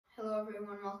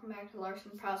everyone, welcome back to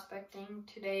Larson Prospecting.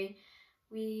 Today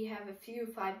we have a few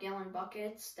 5-gallon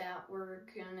buckets that we're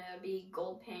gonna be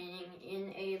gold panning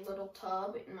in a little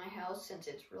tub in my house since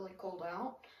it's really cold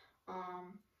out.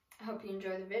 I hope you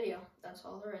enjoy the video. That's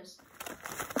all there is.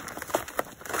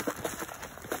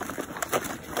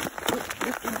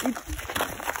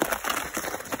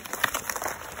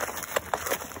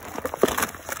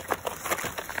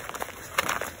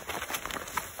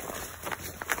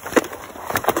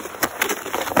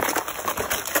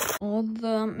 All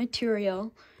the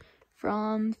material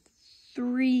from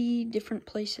 3 different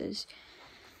places.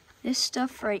 This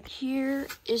stuff right here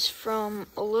is from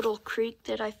a little creek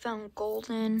that I found gold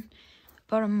in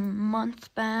about a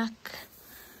month back.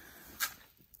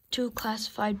 2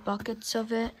 classified buckets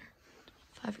of it,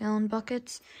 5-gallon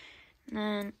buckets. And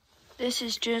then this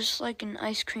is just like an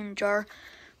ice cream jar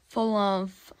full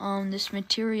of this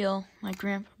material my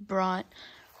grandpa brought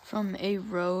from a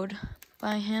road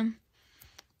by him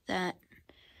that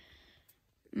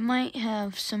might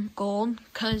have some gold,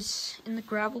 because in the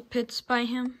gravel pits by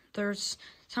him there's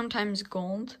sometimes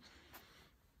gold.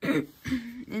 And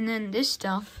then this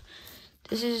stuff,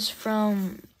 this is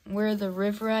from where the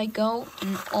river I go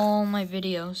in all my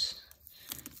videos.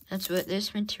 That's what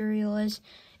this material is,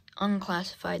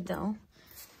 unclassified though.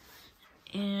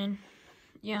 And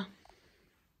yeah,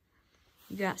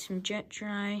 you got some jet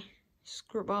dry,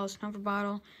 squirt bottle, snuffer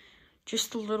bottle,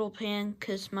 just a little pan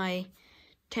because my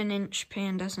 10-inch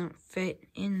pan doesn't fit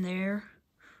in there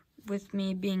with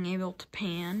me being able to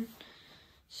pan.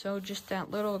 So just that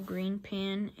little green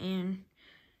pan, and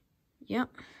yep,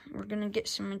 we're gonna get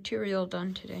some material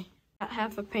done today. Got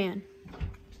half a pan.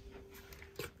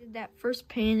 Did that first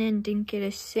pan in, didn't get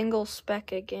a single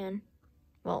speck again.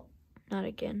 Well, not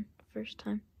again, first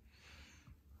time.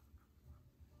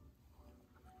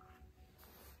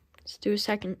 Let's do a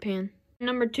second pan.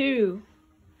 Number 2.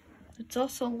 Let's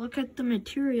also look at the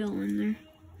material in there.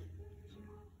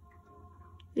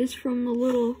 This from the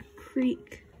little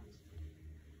creek.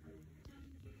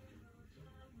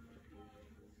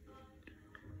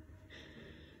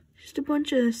 Just a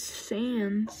bunch of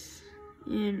sands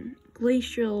and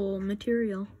glacial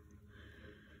material.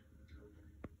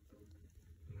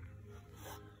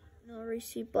 I already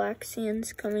see black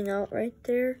sands coming out right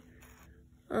there.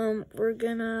 We're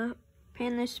gonna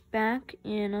pan this back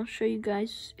and I'll show you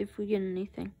guys if we get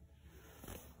anything.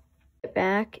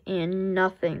 Back and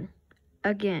nothing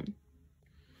again.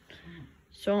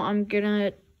 So I'm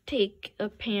gonna take a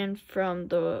pan from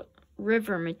the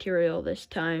river material this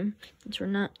time, since we're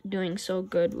not doing so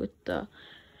good with the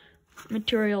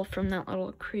material from that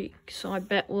little creek. So I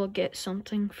bet we'll get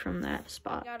something from that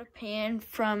spot. Got a pan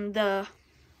from the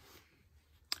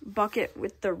bucket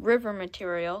with the river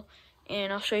material,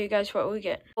 and I'll show you guys what we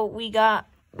get. So we got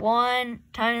one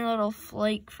tiny little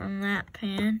flake from that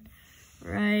pan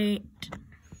right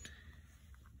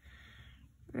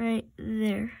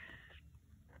there.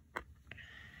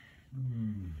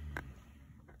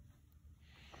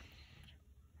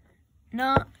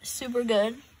 Not super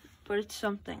good, but it's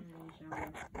something.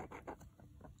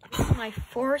 This is my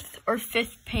 4th or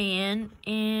 5th pan,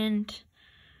 and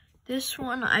this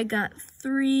one I got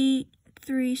three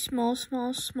small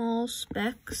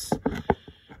specks.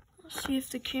 Let's see if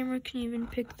the camera can even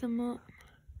pick them up.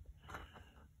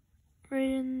 Right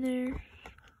in there.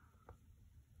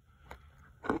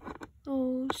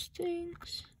 Those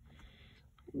things.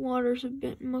 Water's a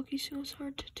bit mucky, so it's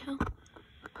hard to tell.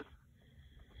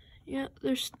 Yeah,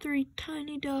 there's 3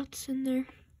 tiny dots in there.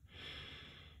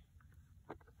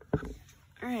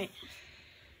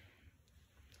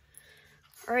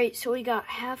 Alright, so we got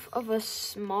half of a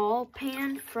small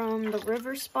pan from the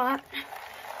river spot.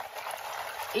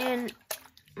 And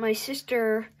my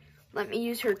sister let me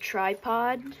use her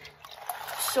tripod,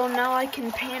 so now I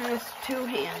can pan with 2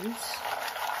 hands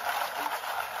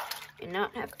and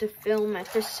not have to film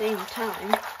at the same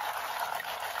time.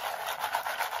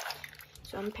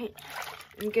 So I'm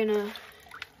gonna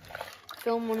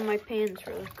film one of my pans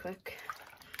really quick.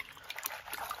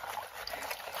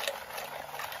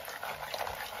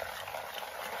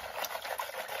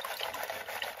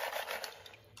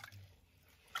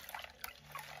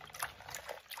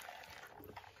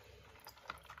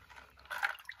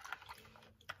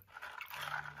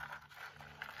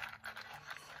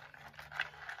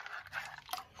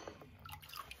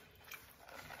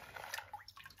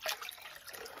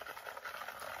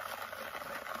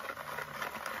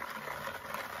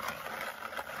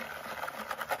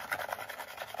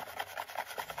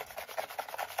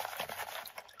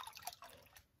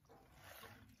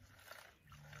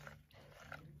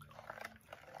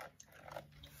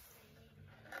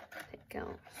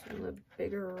 out some of the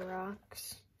bigger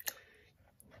rocks.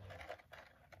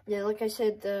 Yeah, like I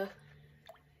said, the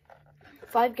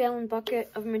 5-gallon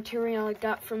bucket of material I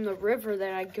got from the river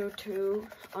that I go to,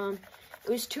 it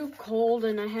was too cold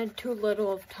and I had too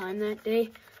little of time that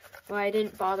day, so I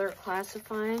didn't bother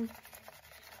classifying.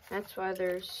 That's why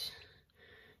there's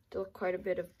still quite a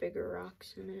bit of bigger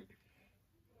rocks in it.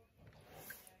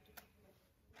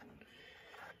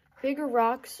 Bigger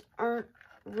rocks aren't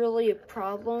really a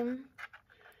problem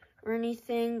or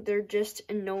anything. They're just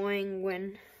annoying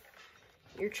when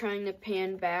you're trying to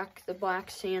pan back the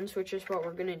black sands, which is what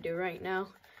we're going to do right now.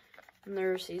 And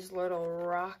there's these little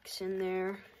rocks in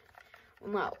there.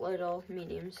 Well, not little,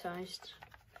 medium-sized.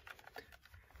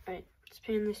 Alright, let's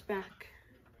pan this back.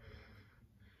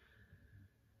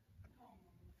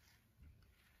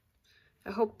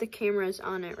 I hope the camera is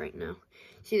on it right now.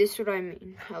 See, this is what I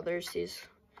mean, how there's these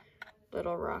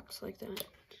little rocks like that.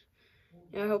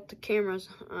 Yeah, I hope the camera's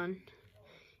on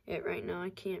it right now. I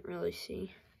can't really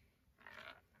see.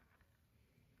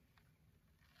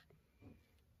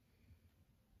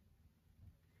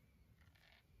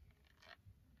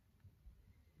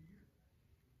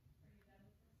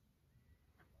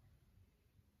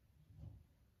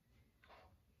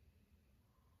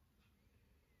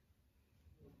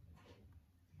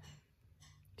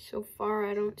 So far,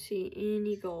 I don't see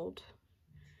any gold.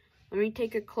 Let me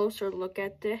take a closer look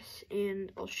at this,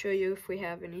 and I'll show you if we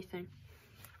have anything.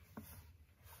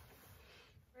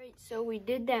 Right, so we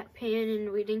did that pan,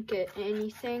 and we didn't get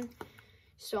anything.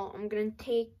 So I'm going to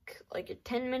take like a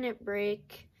 10-minute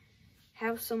break,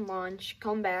 have some lunch,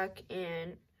 come back,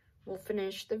 and we'll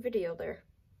finish the video there.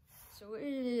 So it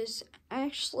is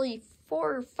actually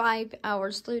 4 or 5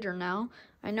 hours later now.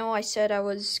 I know I said I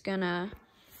was gonna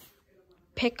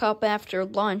pick up after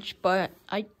lunch, but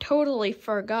I totally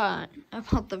forgot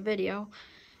about the video.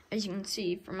 As you can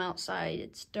see from outside,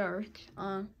 it's dark.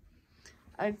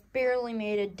 I've barely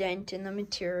made a dent in the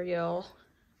material.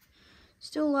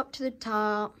 Still up to the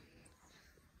top.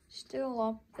 Still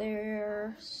up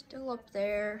there. Still up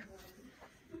there.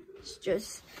 It's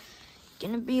just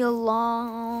gonna be a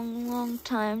long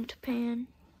time to pan.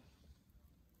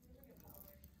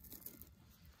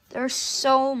 There's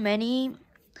so many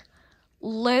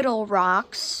little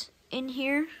rocks in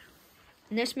here,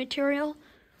 in this material,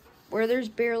 where there's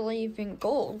barely even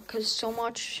gold, because so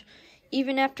much,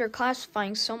 even after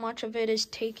classifying, so much of it is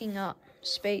taking up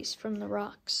space from the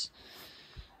rocks.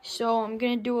 So I'm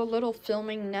going to do a little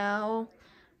filming now.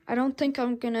 I don't think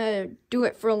I'm going to do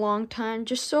it for a long time,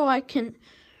 just so I can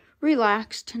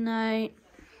relax tonight,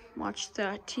 watch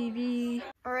that TV.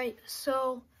 Alright,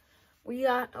 so we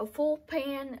got a full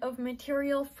pan of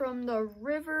material from the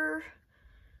river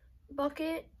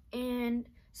bucket, and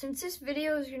since this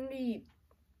video is going to be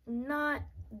not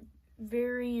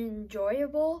very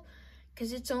enjoyable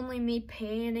because it's only me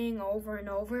panning over and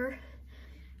over,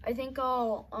 I think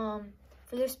I'll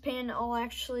for this pan I'll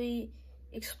actually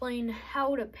explain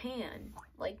how to pan,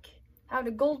 like how to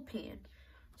gold pan.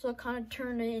 So I'll kind of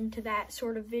turn it into that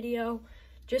sort of video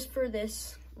just for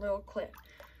this little clip.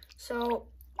 So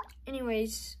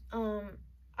anyways,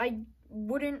 I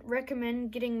wouldn't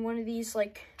recommend getting one of these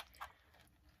like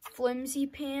flimsy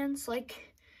pans.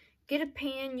 Like, get a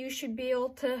pan you should be able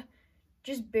to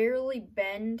just barely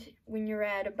bend when you're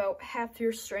at about half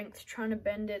your strength trying to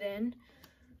bend it in,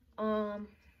 or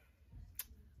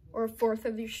a fourth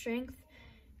of your strength.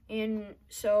 And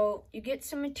so you get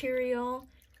some material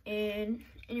and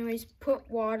anyways put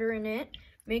water in it.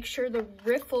 Make sure the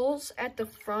riffles at the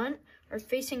front are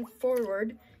facing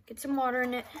forward. Get some water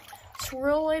in it,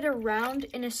 swirl it around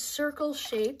in a circle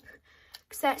shape,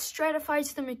 because that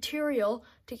stratifies the material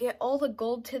to get all the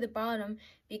gold to the bottom,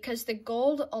 because the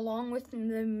gold, along with the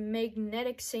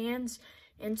magnetic sands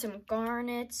and some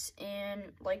garnets and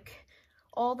like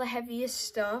all the heaviest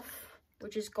stuff,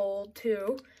 which is gold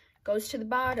too, goes to the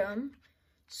bottom.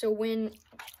 So when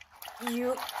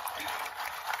you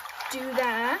do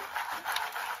that,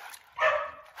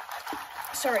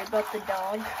 sorry about the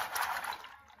dog.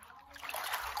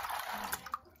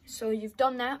 So you've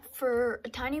done that for a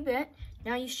tiny bit.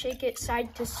 Now you shake it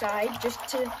side to side just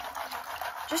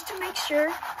to make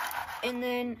sure. And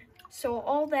then, so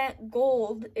all that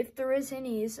gold, if there is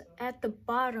any, is at the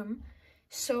bottom.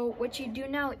 So what you do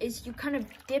now is you kind of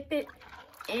dip it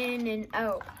in and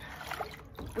out,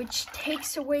 which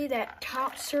takes away that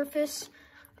top surface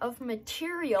of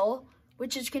material,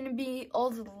 which is going to be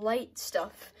all the light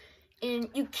stuff. And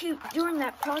you keep doing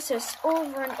that process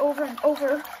over and over and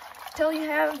over till you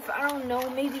have, I don't know,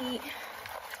 maybe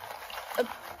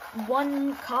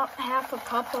 1 cup, half a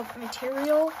cup of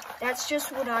material. That's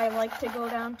just what I like to go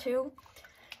down to.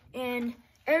 And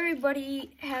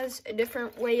everybody has a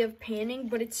different way of panning,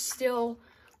 but it's still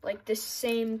like the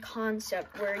same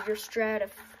concept where you're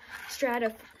stratifying.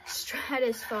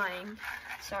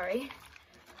 Sorry.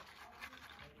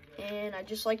 And I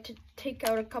just like to take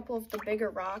out a couple of the bigger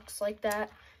rocks like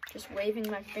that, just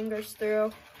waving my fingers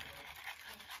through.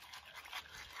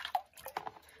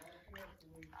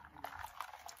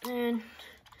 And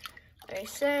like I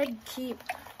said, keep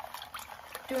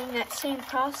doing that same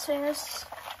process.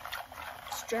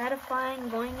 Stratifying,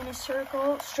 going in a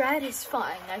circle,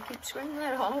 stratifying, I keep screwing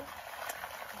that up,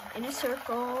 in a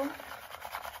circle,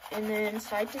 and then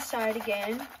side to side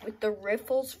again, with the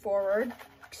riffles forward,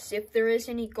 because if there is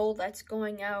any gold that's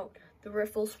going out, the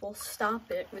riffles will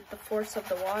stop it with the force of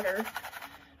the water.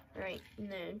 Right, and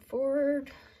then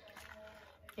forward,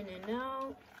 in and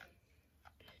out,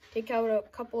 take out a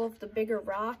couple of the bigger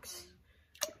rocks,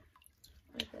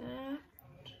 like that.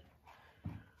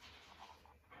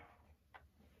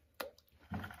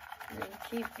 And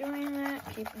keep doing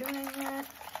that, keep doing that.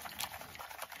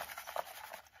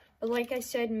 But like I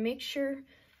said, make sure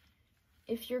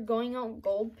if you're going out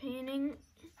gold panning,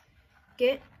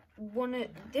 get one of,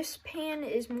 this pan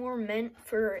is more meant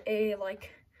for a like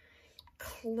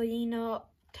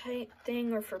cleanup type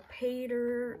thing or for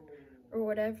painter or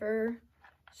whatever.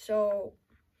 So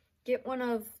get one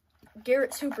of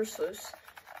Garrett Super Sluice.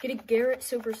 Get a Garrett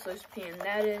Super Sluice pan.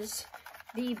 That is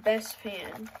the best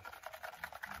pan.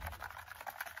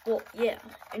 Well, yeah,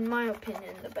 in my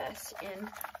opinion, the best. And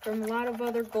from a lot of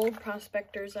other gold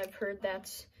prospectors, I've heard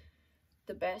that's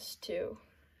the best too.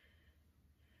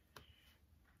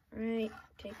 Alright,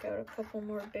 take out a couple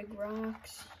more big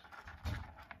rocks.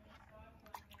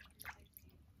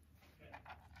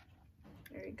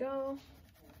 There you go.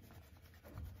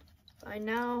 By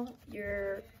now,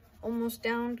 you're almost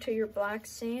down to your black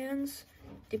sands.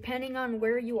 Depending on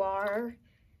where you are,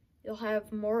 you'll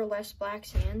have more or less black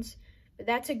sands. But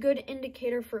that's a good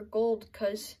indicator for gold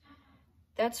because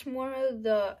that's one of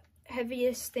the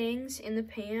heaviest things in the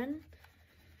pan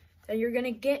that you're going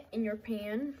to get in your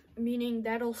pan, meaning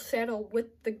that'll settle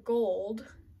with the gold.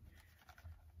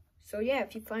 So yeah,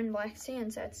 if you find black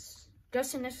sands, that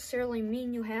doesn't necessarily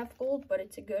mean you have gold, but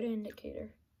it's a good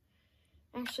indicator.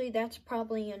 Actually, that's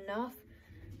probably enough.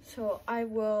 So I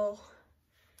will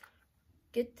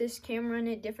get this camera in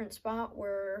a different spot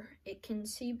where it can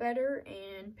see better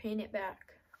and paint it back.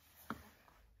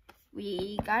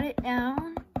 We got it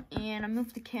down, and I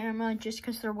moved the camera just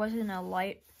because there wasn't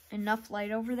enough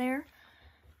light over there.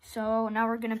 So now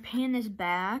we're gonna pan this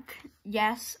back.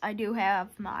 Yes, I do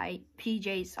have my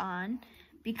PJs on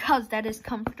because that is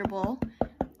comfortable.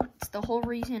 It's the whole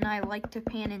reason I like to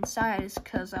pan inside is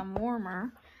because I'm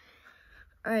warmer.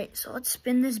 Alright, so let's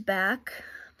spin this back.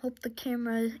 Hope the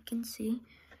camera can see.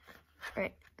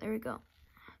 Alright, there we go.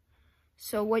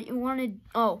 So what you want to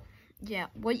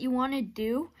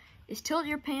do is tilt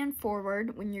your pan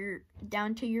forward when you're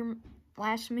down to your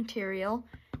last material.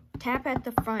 Tap at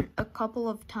the front a couple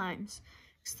of times,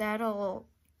 because that'll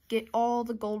get all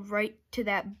the gold right to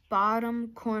that bottom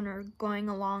corner going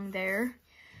along there.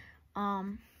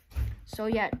 So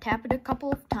yeah, tap it a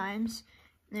couple of times,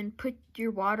 then put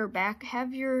your water back.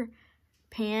 Have your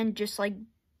pan just like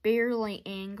barely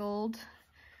angled,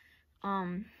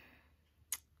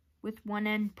 with one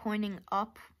end pointing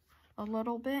up a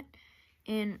little bit.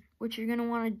 And what you're gonna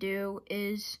want to do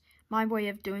is, my way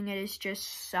of doing it is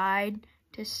just side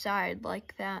to side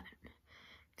like that.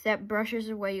 That brushes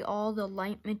away all the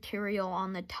light material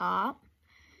on the top.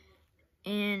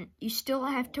 And you still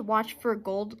have to watch for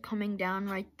gold coming down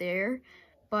right there,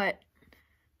 but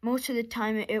most of the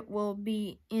time it will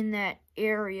be in that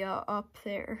area up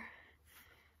there.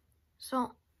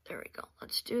 So there we go.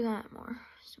 Let's do that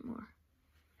some more.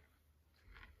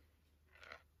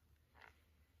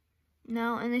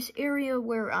 Now in this area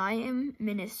where I am,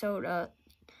 Minnesota,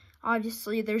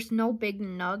 obviously there's no big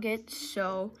nuggets,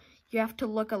 so you have to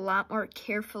look a lot more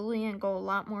carefully and go a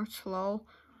lot more slow.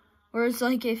 Whereas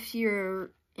like if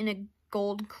you're in a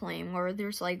gold claim where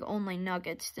there's like only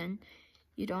nuggets, then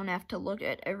you don't have to look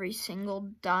at every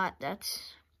single dot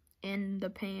that's in the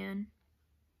pan.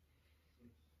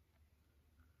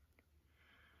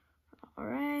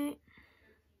 Alright.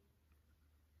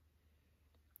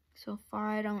 So far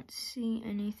I don't see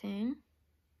anything.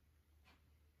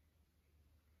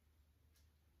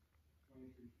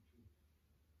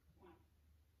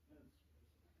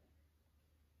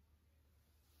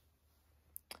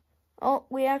 Oh,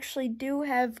 we actually do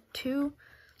have two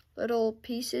little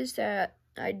pieces that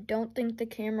I don't think the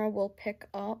camera will pick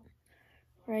up.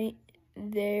 Right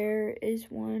there is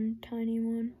one tiny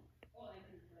one.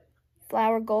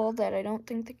 Flower gold that I don't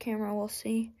think the camera will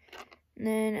see. And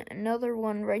then another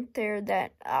one right there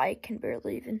that I can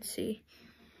barely even see.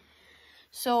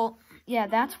 So, yeah,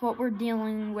 that's what we're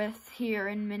dealing with here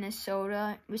in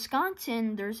Minnesota.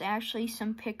 Wisconsin, there's actually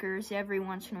some pickers every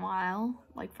once in a while,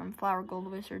 like from Flower Gold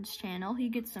Wizard's channel. He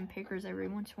gets some pickers every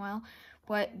once in a while,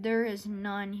 but there is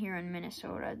none here in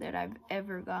Minnesota that I've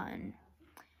ever gotten.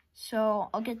 So,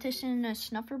 I'll get this in a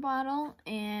snuffer bottle,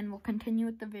 and we'll continue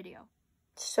with the video.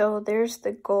 So, there's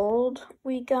the gold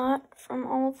we got from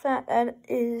all of that. That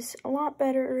is a lot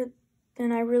better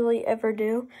than I really ever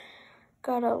do.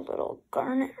 Got a little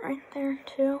garnet right there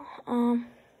too.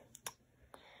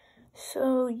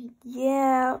 So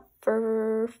yeah,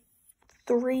 for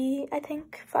 3, I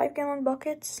think, 5-gallon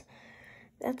buckets,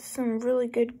 that's some really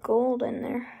good gold in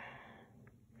there.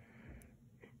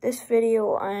 This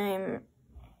video,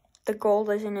 the gold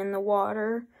isn't in the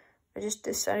water. I just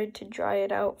decided to dry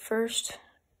it out first.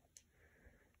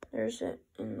 There's it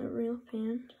in the real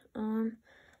pan.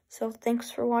 So thanks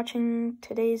for watching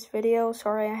today's video.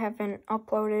 Sorry I haven't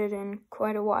uploaded in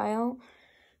quite a while.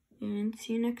 And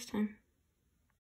see you next time.